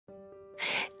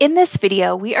In this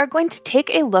video, we are going to take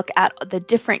a look at the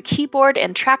different keyboard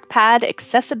and trackpad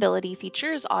accessibility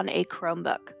features on a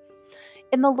Chromebook.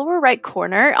 In the lower right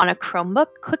corner on a Chromebook,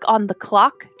 click on the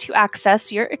clock to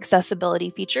access your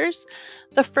accessibility features.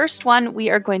 The first one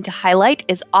we are going to highlight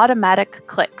is automatic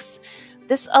clicks.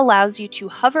 This allows you to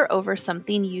hover over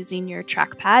something using your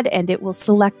trackpad and it will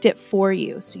select it for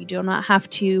you. So you do not have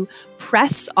to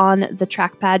press on the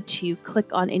trackpad to click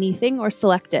on anything or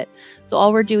select it. So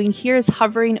all we're doing here is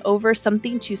hovering over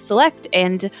something to select,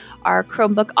 and our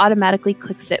Chromebook automatically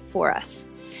clicks it for us.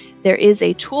 There is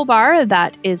a toolbar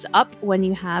that is up when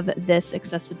you have this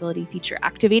accessibility feature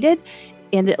activated,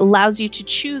 and it allows you to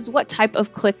choose what type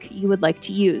of click you would like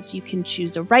to use. You can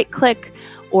choose a right click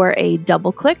or a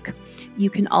double click. You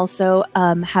can also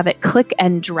have it click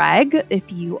and drag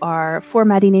if you are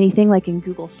formatting anything like in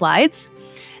Google Slides.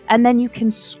 And then you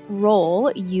can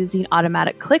scroll using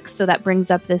automatic clicks. So that brings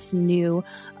up this new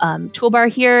toolbar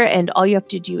here, and all you have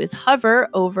to do is hover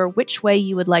over which way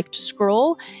you would like to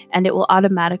scroll, and it will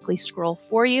automatically scroll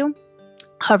for you.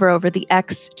 Hover over the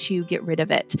X to get rid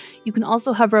of it. You can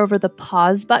also hover over the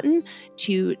pause button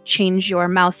to change your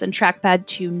mouse and trackpad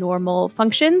to normal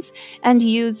functions, and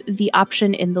use the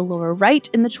option in the lower right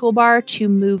in the toolbar to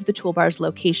move the toolbar's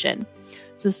location.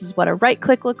 So this is what a right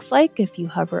click looks like if you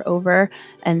hover over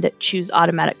and choose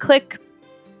automatic click.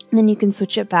 And then you can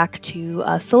switch it back to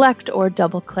select or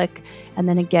double click, and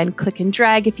then again click and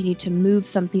drag if you need to move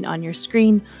something on your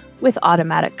screen with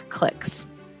automatic clicks.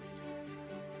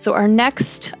 So our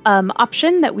next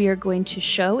option that we are going to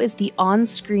show is the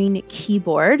on-screen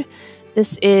keyboard.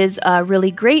 This is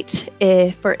really great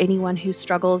for anyone who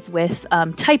struggles with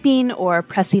typing or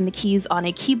pressing the keys on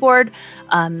a keyboard,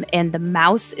 and the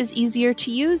mouse is easier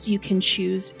to use. You can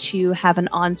choose to have an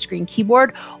on-screen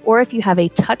keyboard, or if you have a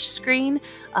touch screen,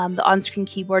 the on-screen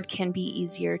keyboard can be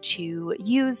easier to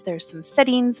use. There's some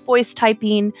settings, voice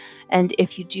typing, and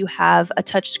if you do have a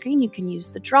touch screen, you can use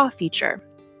the draw feature.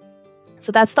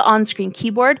 So that's the on-screen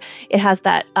keyboard. It has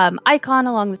that icon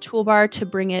along the toolbar to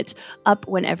bring it up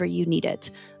whenever you need it.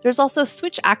 There's also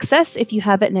switch access. If you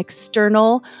have an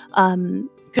external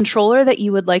controller that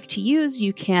you would like to use,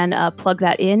 you can plug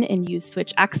that in and use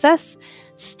switch access.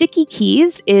 Sticky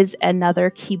keys is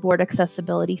another keyboard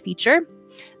accessibility feature.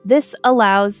 This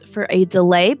allows for a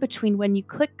delay between when you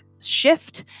click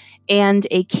Shift and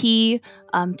a key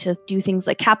to do things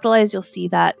like capitalize. You'll see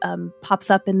that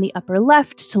pops up in the upper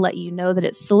left to let you know that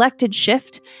it's selected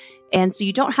Shift. And so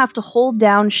you don't have to hold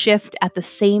down Shift at the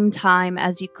same time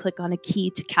as you click on a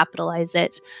key to capitalize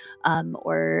it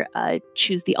or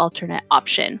choose the alternate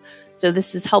option. So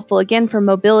this is helpful again for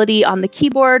mobility on the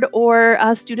keyboard, or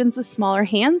students with smaller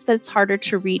hands that it's harder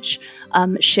to reach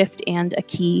Shift and a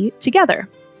key together.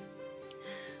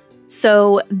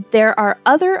 So there are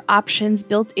other options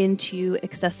built into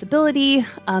accessibility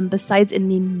besides in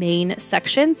the main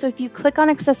section. So if you click on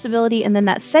accessibility and then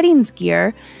that settings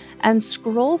gear and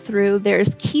scroll through,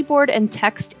 there's keyboard and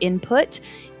text input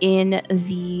in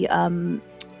the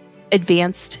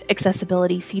advanced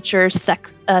accessibility features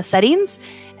settings.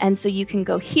 And so you can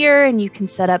go here and you can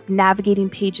set up navigating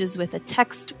pages with a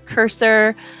text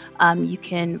cursor. You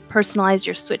can personalize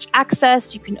your switch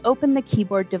access. You can open the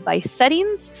keyboard device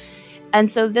settings. And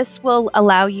so this will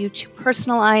allow you to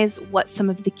personalize what some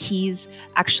of the keys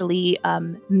actually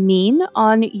mean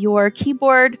on your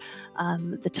keyboard,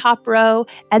 the top row,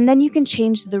 and then you can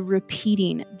change the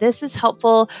repeating. This is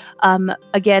helpful,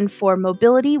 again, for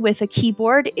mobility with a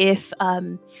keyboard. If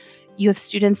you have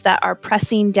students that are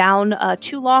pressing down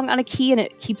too long on a key and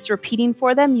it keeps repeating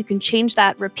for them, you can change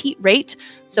that repeat rate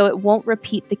so it won't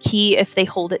repeat the key if they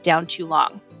hold it down too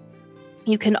long.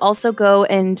 You can also go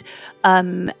and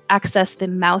access the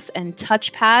mouse and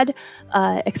touchpad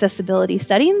accessibility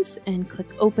settings and click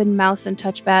Open Mouse and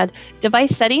Touchpad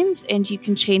Device Settings, and you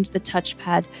can change the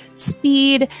touchpad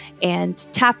speed and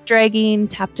tap dragging,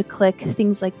 tap to click,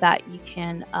 things like that. You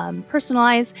can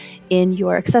personalize in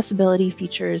your accessibility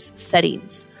features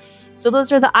settings. So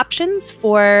those are the options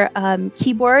for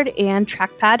keyboard and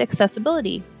trackpad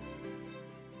accessibility.